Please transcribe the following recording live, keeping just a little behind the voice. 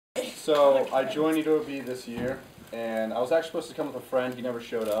So I joined EWB this year, and I was actually supposed to come with a friend. He never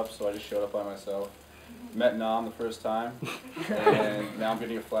showed up, so I just showed up by myself. Met Nam the first time, and now I'm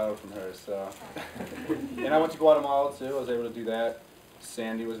getting a flower from her. So, and I went to Guatemala too. I was able to do that.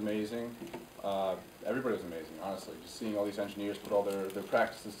 Sandy was amazing. Everybody was amazing, honestly. Just seeing all these engineers put all their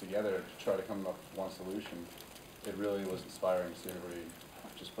practices together to try to come up with one solution, it really was inspiring to see everybody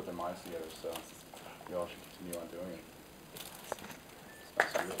just put their minds together. So we all should continue on doing it.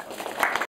 It's real fun.